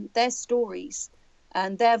 their stories,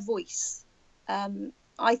 and their voice.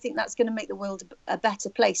 I think that's going to make the world a better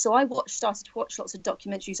place. So I started to watch lots of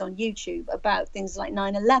documentaries on YouTube about things like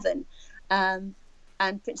 9/11 and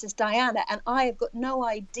Princess Diana, and I have got no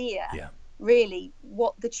idea really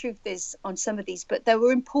what the truth is on some of these, but there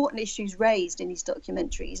were important issues raised in these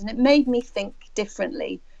documentaries, and it made me think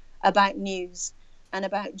differently about news and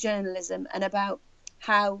about journalism and about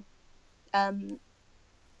how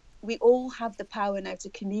we all have the power now to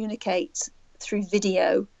communicate through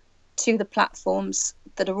video to the platforms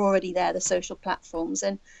that are already there, the social platforms.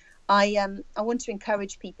 And I want to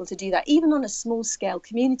encourage people to do that, even on a small scale.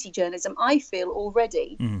 Community journalism, I feel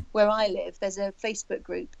already where I live, there's a Facebook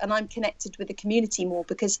group, and I'm connected with the community more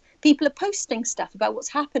because people are posting stuff about what's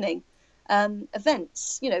happening,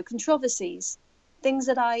 events, controversies, things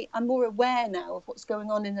that I'm more aware now of what's going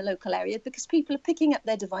on in the local area because people are picking up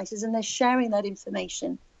their devices and they're sharing that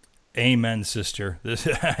information. Amen, sister.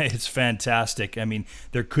 It's fantastic. I mean,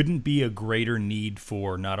 there couldn't be a greater need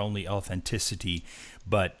for not only authenticity,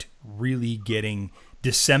 but really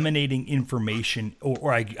disseminating information,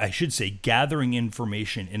 or I should say gathering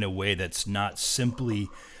information in a way that's not simply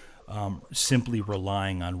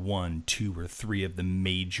relying on 1, 2, or 3 of the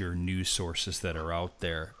major news sources that are out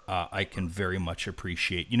there. I can very much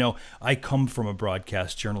appreciate. I come from a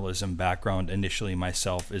broadcast journalism background initially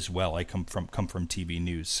myself as well. I come from TV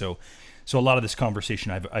news, so a lot of this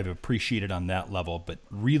conversation I've appreciated on that level. But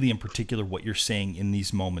really, in particular, what you're saying in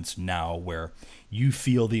these moments now, where you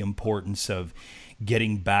feel the importance of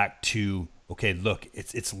getting back to, okay, look,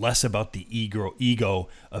 it's less about the ego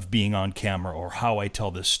of being on camera or how I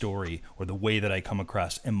tell this story or the way that I come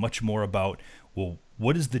across, and much more about, well,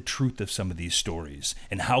 what is the truth of some of these stories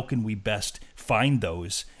and how can we best find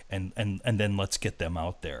those and then let's get them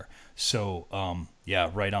out there. So, yeah,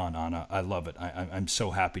 right on, Anna. I love it. I'm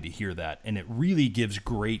so happy to hear that. And it really gives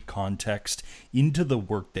great context into the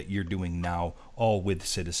work that you're doing now, all with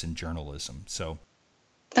citizen journalism. So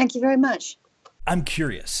thank you very much. I'm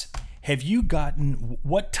curious.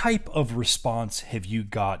 What type of response have you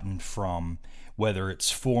gotten from, whether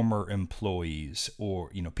it's former employees or,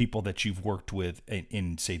 people that you've worked with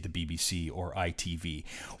in say the BBC or ITV?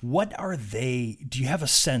 Do you have a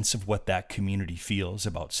sense of what that community feels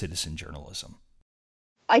about citizen journalism?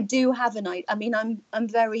 I do have I'm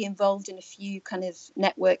very involved in a few kind of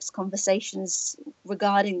networks conversations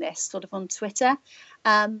regarding this, sort of on Twitter.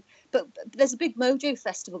 But there's a big Mojo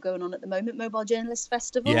festival going on at the moment, Mobile Journalist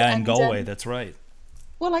Festival. Yeah, in Galway, that's right.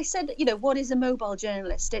 Well, I said, what is a mobile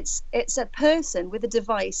journalist? It's a person with a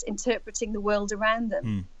device interpreting the world around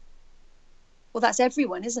them. Well, that's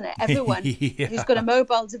everyone, isn't it? Everyone yeah. who's got a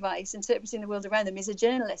mobile device interpreting the world around them is a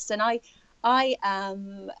journalist. And I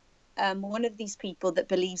am one of these people that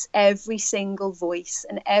believes every single voice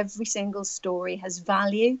and every single story has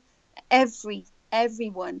value.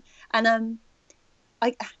 Everyone. And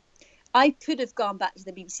I could have gone back to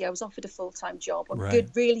the BBC. I was offered a full-time job on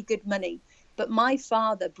really good money. But my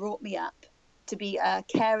father brought me up to be a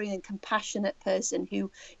caring and compassionate person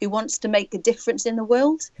who wants to make a difference in the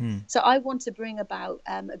world. So I want to bring about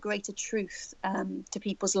a greater truth to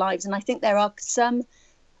people's lives. And I think there are some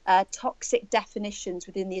toxic definitions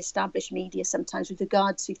within the established media sometimes with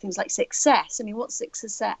regard to things like success. I mean, what's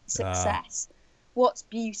success? What's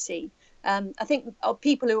beauty? I think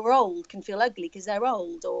people who are old can feel ugly because they're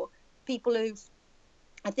old, or people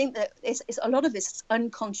I think that it's a lot of it's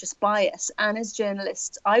unconscious bias. And as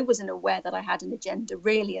journalists, I wasn't aware that I had an agenda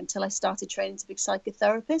really until I started training to be a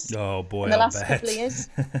psychotherapist. Oh boy, in the last couple of years.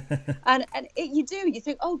 and you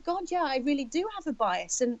think, oh God, yeah, I really do have a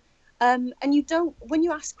bias. And you don't, when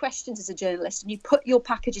you ask questions as a journalist and you put your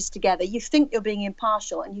packages together, you think you're being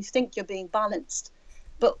impartial and you think you're being balanced.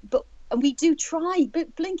 And we do try,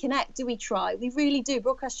 but blink and act, do we try? We really do.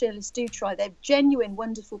 Broadcast journalists do try. They're genuine,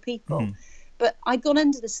 wonderful people. But I got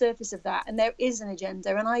under the surface of that, and there is an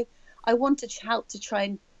agenda. And I want to help to try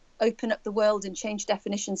and open up the world and change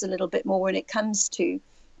definitions a little bit more when it comes to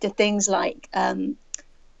things like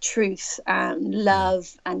truth and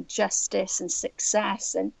love and justice and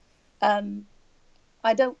success. And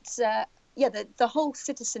I don't, the whole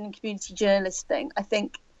citizen and community journalist thing, I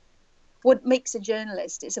think, what makes a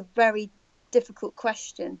journalist is a very difficult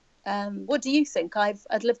question. What do you think?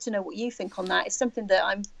 I'd love to know what you think on that. It's something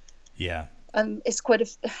that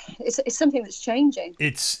it's something that's changing.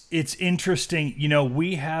 It's interesting.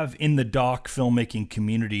 We have in the doc filmmaking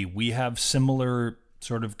community, we have similar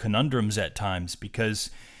sort of conundrums at times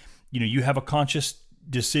because, you have a conscious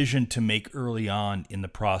decision to make early on in the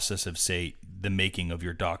process of, say, the making of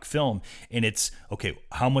your doc film. And it's, okay,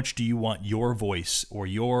 how much do you want your voice or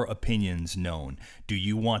your opinions known? Do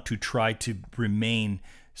you want to try to remain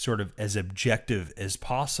sort of as objective as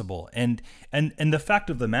possible? And the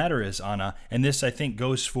fact of the matter is, Anna, and this I think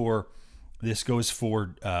goes for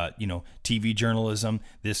TV journalism,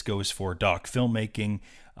 this goes for doc filmmaking,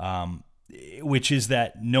 which is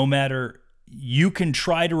that no matter, you can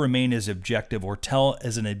try to remain as objective or tell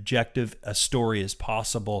as an objective a story as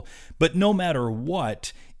possible, but no matter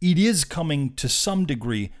what, it is coming to some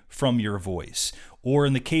degree from your voice. Or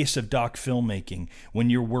in the case of doc filmmaking,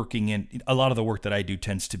 when you're working in, a lot of the work that I do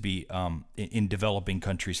tends to be in developing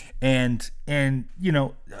countries, and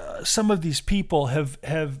some of these people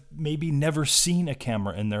have maybe never seen a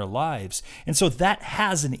camera in their lives, and so that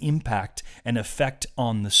has an impact, an effect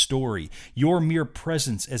on the story. Your mere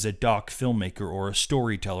presence as a doc filmmaker or a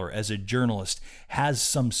storyteller, as a journalist, has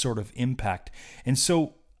some sort of impact, and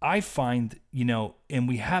so I find, and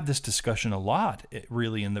we have this discussion a lot,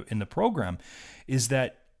 really, in the program, is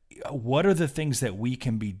that what are the things that we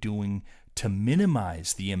can be doing to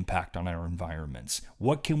minimize the impact on our environments?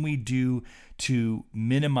 What can we do to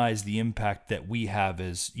minimize the impact that we have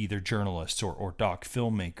as either journalists or doc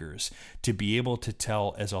filmmakers to be able to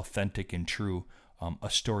tell as authentic and true a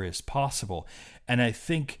story as possible? And I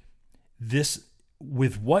think this,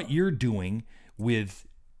 with what you're doing with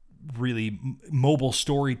really mobile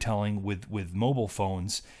storytelling with mobile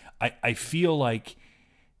phones, I feel like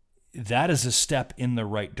that is a step in the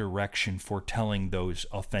right direction for telling those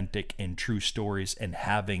authentic and true stories and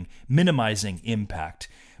minimizing impact.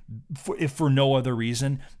 If for no other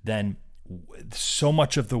reason than so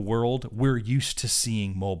much of the world, we're used to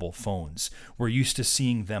seeing mobile phones. We're used to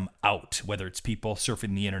seeing them out, whether it's people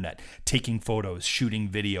surfing the internet, taking photos, shooting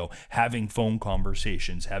video, having phone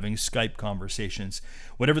conversations, having Skype conversations,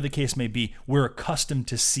 whatever the case may be. We're accustomed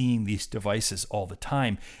to seeing these devices all the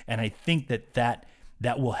time. And I think that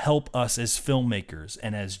will help us as filmmakers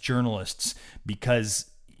and as journalists, because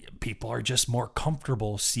people are just more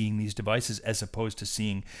comfortable seeing these devices as opposed to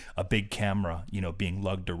seeing a big camera, being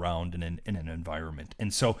lugged around in an environment.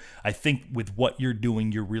 And so I think with what you're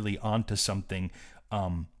doing, you're really onto something.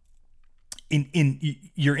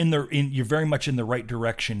 You're very much in the right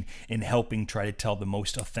direction in helping try to tell the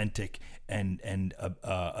most authentic and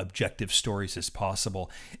objective stories as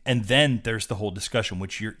possible. And then there's the whole discussion,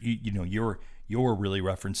 which you're really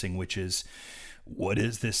referencing, which is, what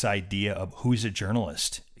is this idea of who's a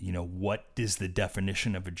journalist? What is the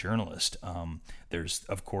definition of a journalist? There's,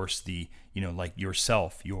 of course, like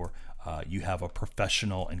yourself, you have a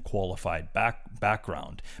professional and qualified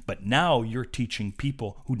background, but now you're teaching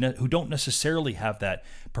people who don't necessarily have that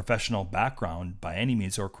professional background by any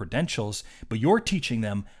means or credentials, but you're teaching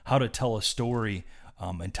them how to tell a story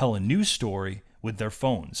and tell a news story with their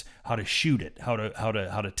phones, how to shoot it, how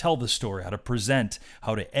to tell the story, how to present,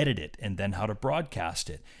 how to edit it, and then how to broadcast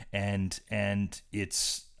it. And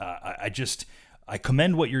it's I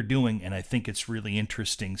commend what you're doing, and I think it's really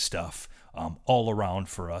interesting stuff all around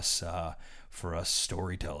for us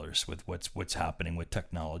storytellers with what's happening with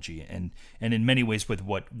technology, and in many ways with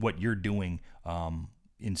what you're doing.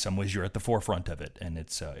 In some ways, you're at the forefront of it, and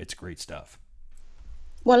it's great stuff.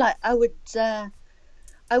 Well,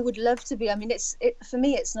 I would love to be. I mean, for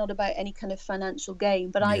me, it's not about any kind of financial gain,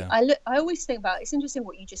 but I always think about, it's interesting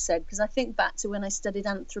what you just said, because I think back to when I studied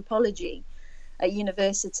anthropology at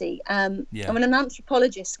university. And when an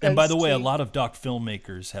anthropologist goes, and by the way, a lot of doc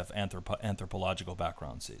filmmakers have anthropological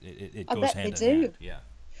backgrounds. It goes hand in hand. Yeah.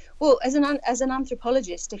 Well, as an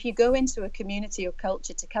anthropologist, if you go into a community or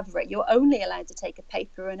culture to cover it, you're only allowed to take a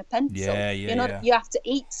paper and a pencil. You have to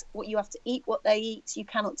eat what they eat. You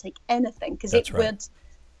cannot take anything, because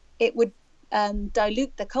it would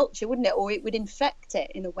dilute the culture, wouldn't it? Or it would infect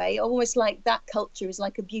it in a way, almost like that culture is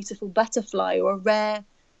like a beautiful butterfly or a rare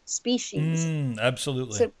species.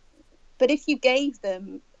 Absolutely. So, but if you gave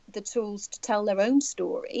them the tools to tell their own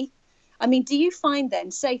story, I mean, do you find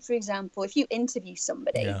then, say, for example, if you interview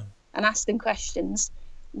somebody and ask them questions,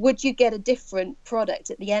 would you get a different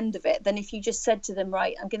product at the end of it than if you just said to them,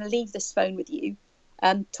 right, I'm going to leave this phone with you,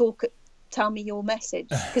 tell me your message?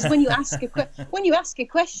 Because when you ask a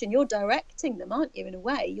question, you're directing them, aren't you? In a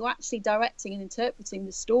way, you're actually directing and interpreting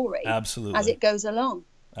the story absolutely as it goes along.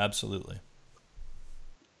 Absolutely.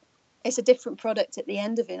 It's a different product at the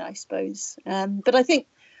end of it, I suppose. But I think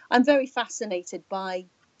I'm fascinated by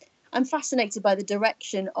the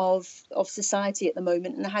direction of society at the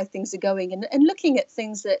moment and how things are going, and looking at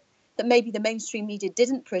things that maybe the mainstream media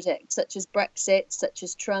didn't predict, such as Brexit, such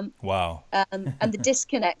as Trump. Wow. And the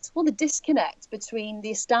disconnect. Well, the disconnect between the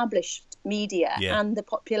established media and the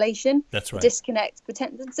population. That's right.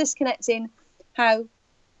 The disconnect in how,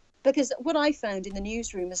 because what I found in the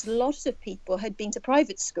newsroom is a lot of people had been to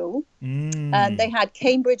private school. They had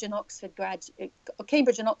Cambridge and Oxford graduates.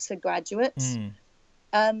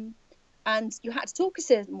 And you had to talk a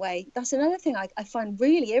certain way. That's another thing I find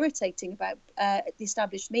really irritating about the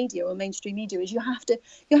established media or mainstream media, is you have to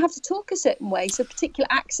talk a certain way. So particular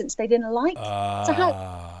accents they didn't like.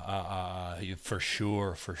 For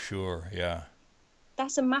sure, yeah.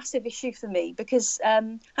 that's a massive issue for me, because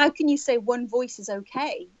how can you say one voice is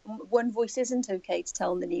okay? One voice isn't okay to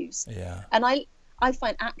tell in the news. Yeah. And I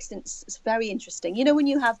find accents very interesting. You know, when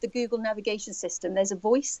you have the Google navigation system, there's a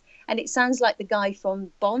voice and it sounds like the guy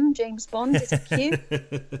from Bond, James Bond, is it Q?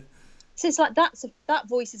 So it's like that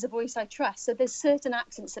voice is a voice I trust. So there's certain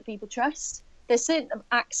accents that people trust. There's certain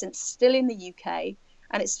accents still in the UK,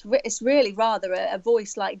 and it's really rather a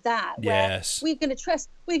voice like that where Yes. we're going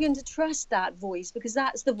to trust that voice because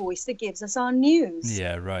that's the voice that gives us our news.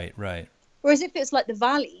 Yeah, right. Whereas if it's like the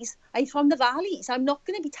valleys, I'm from the valleys, I'm not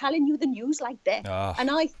going to be telling you the news like that. Oh. And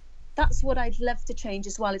that's what I'd love to change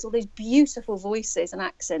as well. It's all those beautiful voices and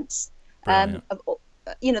accents, Brilliant.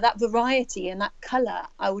 That variety and that colour.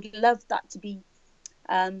 I would love that to be,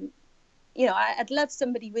 I'd love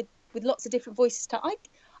somebody with lots of different voices.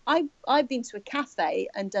 I've been to a cafe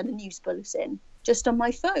and done a news bulletin just on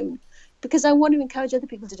my phone because I want to encourage other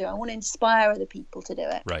people to do it. I want to inspire other people to do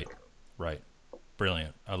it. Right.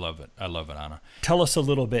 Brilliant. I love it, Anna. Tell us a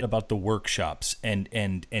little bit about the workshops and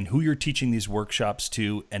who you're teaching these workshops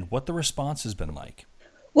to and what the response has been like.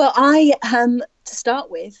 Well, I to start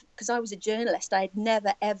with, because I was a journalist, I had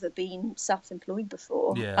never ever been self-employed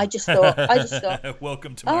before. Yeah. I just thought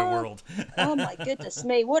welcome to my world. Oh my goodness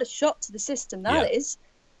me, what a shock to the system that is.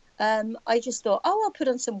 I just thought, I'll put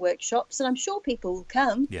on some workshops and I'm sure people will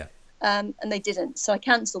come. Yeah. And they didn't, so I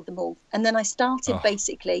cancelled them all. And then I started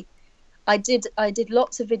basically I did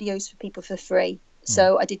lots of videos for people for free.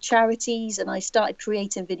 So I did charities and I started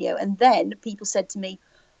creating video. And then people said to me,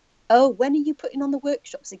 oh, when are you putting on the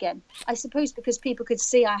workshops again? I suppose because people could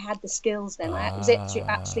see I had the skills then. I was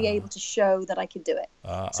actually able to show that I could do it.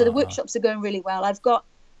 So the workshops are going really well. I've got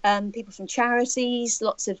people from charities,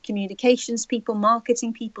 lots of communications people,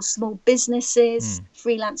 marketing people, small businesses,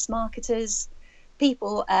 freelance marketers,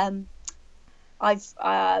 people.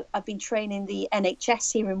 I've been training the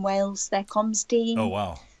NHS here in Wales, their comms team. Oh,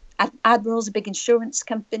 wow. Admiral's a big insurance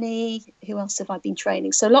company. Who else have I been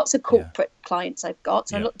training? So lots of corporate clients I've got.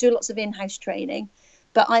 So I do lots of in-house training.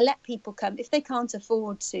 But I let people come. If they can't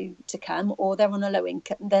afford to come or they're on a low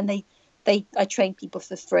income, then I train people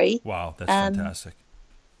for free. Wow, that's fantastic.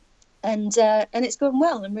 And it's going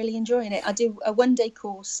well. I'm really enjoying it. I do a one-day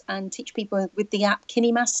course and teach people with the app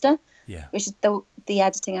KineMaster, which is the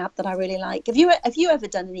editing app that I really like. Have you ever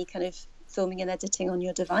done any kind of filming and editing on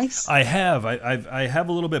your device? I have. I have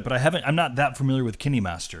a little bit, but I'm not that familiar with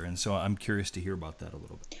KineMaster, and so I'm curious to hear about that a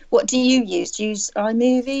little bit. What do you use? Do you use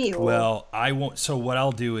iMovie? Or? Well, I won't. So what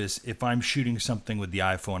I'll do is if I'm shooting something with the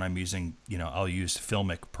iPhone, I'm using, I'll use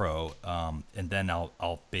Filmmaking Pro, and then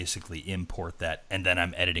I'll basically import that, and then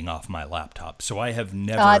I'm editing off my laptop. So I have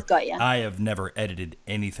never, I've got you. I have never edited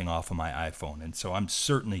anything off of my iPhone, and so I'm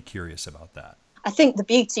certainly curious about that. I think the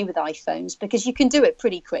beauty with iPhones, because you can do it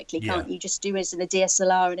pretty quickly, can't you? Just do it in a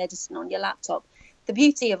DSLR and editing on your laptop. The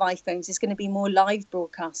beauty of iPhones is going to be more live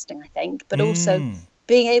broadcasting, I think, but also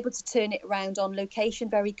being able to turn it around on location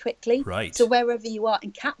very quickly. Right. So wherever you are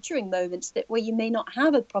and capturing moments where you may not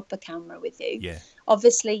have a proper camera with you. Yeah.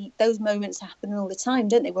 Obviously, those moments happen all the time,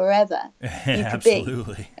 don't they? Wherever you could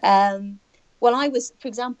Absolutely. be. Well, I was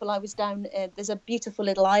down, there's a beautiful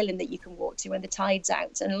little island that you can walk to when the tide's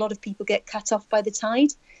out, and a lot of people get cut off by the tide.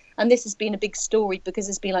 And this has been a big story because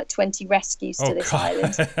there's been like 20 rescues to this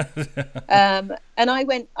island. And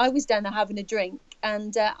I was down there having a drink,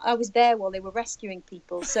 and I was there while they were rescuing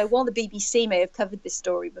people. So while the BBC may have covered this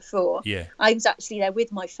story before, I was actually there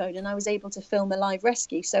with my phone and I was able to film a live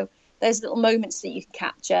rescue. So there's little moments that you can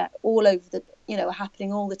capture all over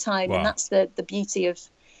happening all the time. Wow. And that's the beauty of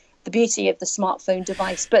the smartphone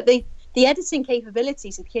device. But the editing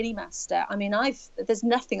capabilities of KineMaster, I mean, there's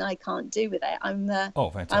nothing I can't do with it.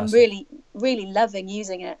 Fantastic. I'm really, really loving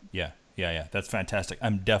using it. Yeah. That's fantastic.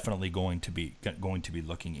 I'm definitely going to be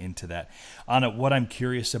looking into that. Anna, what I'm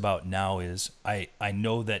curious about now is I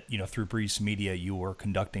know that, through Brees Media, you are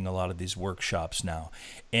conducting a lot of these workshops now.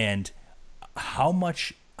 And how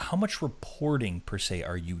much reporting per se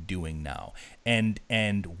are you doing now? And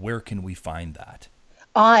where can we find that?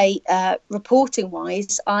 Reporting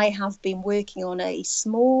wise, I have been working on a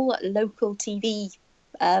small local TV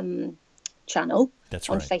channel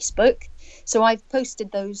on Facebook. So I've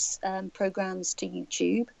posted those programs to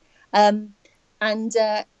YouTube. And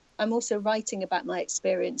I'm also writing about my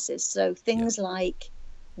experiences. So things like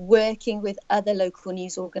working with other local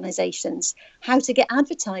news organizations, how to get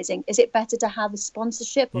advertising. Is it better to have a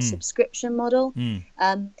sponsorship or subscription model?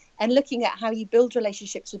 And looking at how you build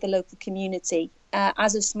relationships with the local community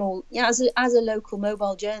as a local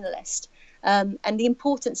mobile journalist, and the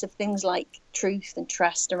importance of things like truth and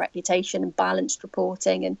trust and reputation and balanced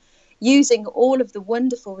reporting. And using all of the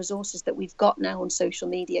wonderful resources that we've got now on social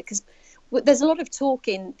media, because there's a lot of talk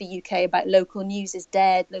in the UK about local news is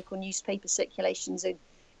dead, local newspaper circulations are,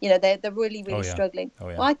 they're really, really struggling. Oh,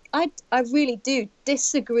 yeah. Well, I really do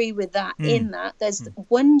disagree with that, in that there's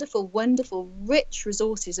wonderful, wonderful, rich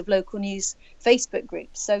resources of local news Facebook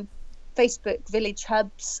groups. So Facebook Village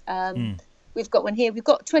Hubs, we've got one here. We've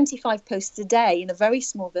got 25 posts a day in a very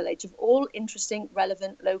small village of all interesting,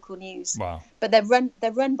 relevant local news. Wow. But they're run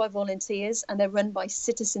by volunteers, and they're run by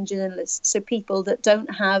citizen journalists, so people that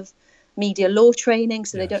don't have media law training,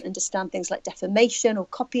 so they don't understand things like defamation or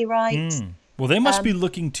copyright. Well, they must be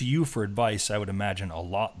looking to you for advice, I would imagine, a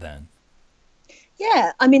lot then.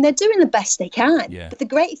 Yeah, I mean, they're doing the best they can. Yeah. But the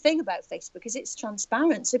great thing about Facebook is it's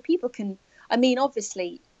transparent, so people can, I mean,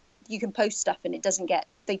 obviously you can post stuff and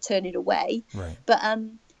they turn it away. Right. But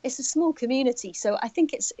it's a small community, so I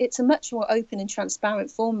think it's a much more open and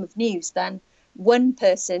transparent form of news than one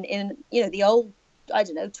person in, the old,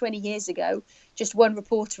 20 years ago, just one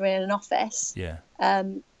reporter in an office. Yeah.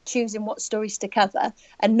 Choosing what stories to cover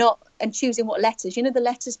and choosing what letters. The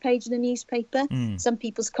letters page in a newspaper. Some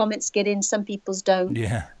people's comments get in, some people's don't.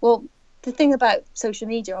 Yeah. Well, the thing about social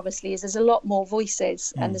media, obviously, is there's a lot more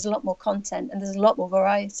voices and there's a lot more content and there's a lot more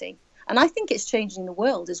variety. And I think it's changing the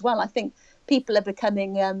world as well. I think people are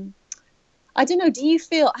becoming, I don't know, do you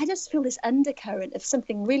feel, I just feel this undercurrent of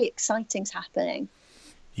something really exciting's happening.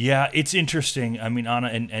 Yeah, it's interesting. I mean, Anna,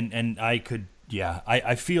 and I could,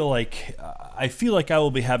 I feel like I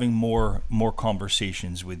will be having more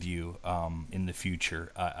conversations with you in the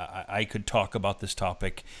future. I could talk about this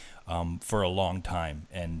topic for a long time,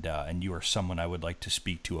 and you are someone I would like to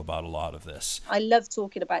speak to about a lot of this. I love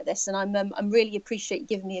talking about this, and I'm really appreciate you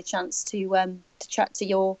giving me a chance to chat to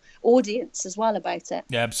your audience as well about it.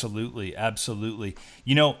 Absolutely.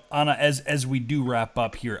 Anna, as we do wrap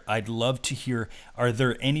up here, I'd love to hear: are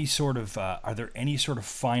there any sort of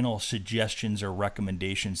final suggestions or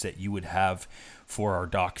recommendations that you would have for our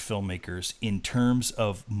doc filmmakers in terms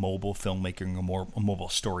of mobile filmmaking or more mobile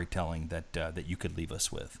storytelling that you could leave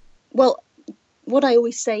us with? Well, what I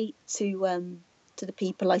always say to the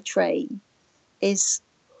people I train is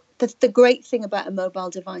the great thing about a mobile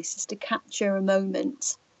device is to capture a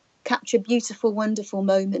moment, capture beautiful, wonderful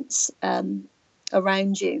moments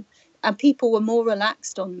around you. And people were more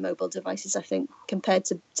relaxed on mobile devices, I think, compared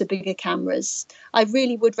to bigger cameras. I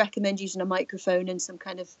really would recommend using a microphone and some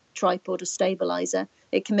kind of tripod or stabilizer.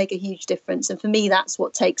 It can make a huge difference. And for me, that's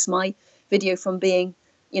what takes my video from being,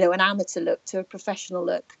 an amateur look to a professional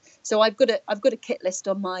look. So I've got a kit list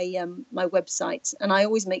on my my website, and I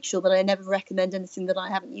always make sure that I never recommend anything that I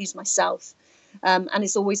haven't used myself. And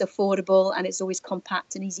it's always affordable, and it's always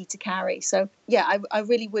compact and easy to carry. So yeah, I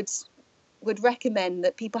really would recommend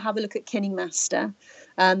that people have a look at KineMaster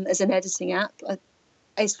as an editing app.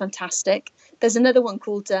 It's fantastic. There's another one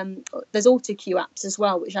called there's auto cue apps as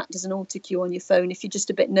well, which act as an auto cue on your phone if you're just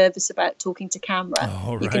a bit nervous about talking to camera.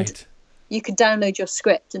 Oh, right. You could download your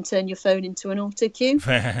script and turn your phone into an auto cue.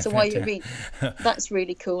 So while you read, that's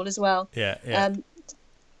really cool as well. Yeah.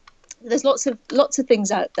 There's lots of things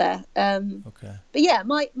out there. Okay. But yeah,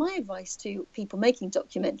 my advice to people making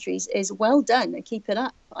documentaries is well done and keep it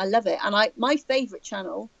up. I love it. And my favourite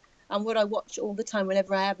channel and what I watch all the time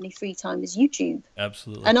whenever I have any free time is YouTube.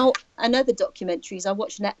 Absolutely. And other documentaries. I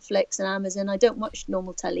watch Netflix and Amazon. I don't watch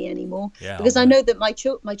normal telly anymore because I know that my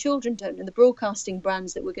children don't. And the broadcasting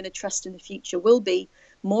brands that we're going to trust in the future will be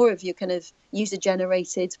more of your kind of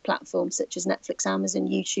user-generated platforms such as Netflix, Amazon,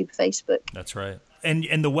 YouTube, Facebook. That's right. And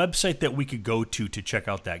the website that we could go to check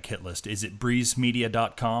out that kit list, is it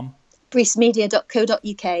breesmedia.com?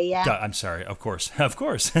 breesmedia.co.uk, yeah. I'm sorry, of course. That's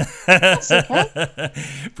okay.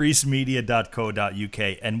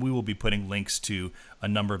 breesmedia.co.uk, and we will be putting links to a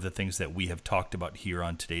number of the things that we have talked about here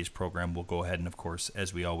on today's program. We'll go ahead and, of course,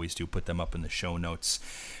 as we always do, put them up in the show notes.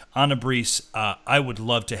 Anna Brees, I would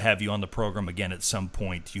love to have you on the program again at some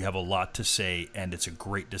point. You have a lot to say, and it's a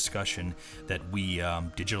great discussion that we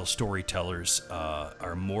digital storytellers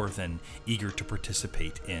are more than eager to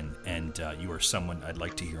participate in, and you are someone I'd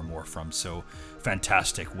like to hear more from. So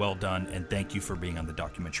fantastic, well done, and thank you for being on The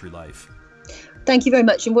Documentary Life. Thank you very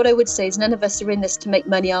much. And what I would say is none of us are in this to make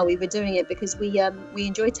money, are we? We're doing it because we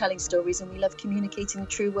enjoy telling stories and we love communicating the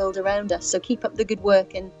true world around us. So keep up the good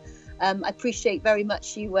work, and I appreciate very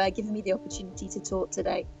much you giving me the opportunity to talk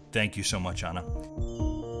today. Thank you so much, Anna.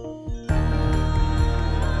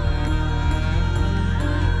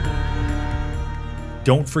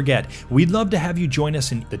 Don't forget, we'd love to have you join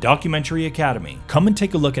us in the Documentary Academy. Come and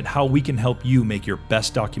take a look at how we can help you make your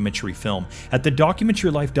best documentary film at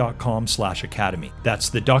thedocumentarylife.com/academy. That's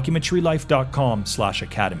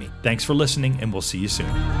thedocumentarylife.com/academy. Thanks for listening, and we'll see you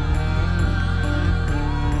soon.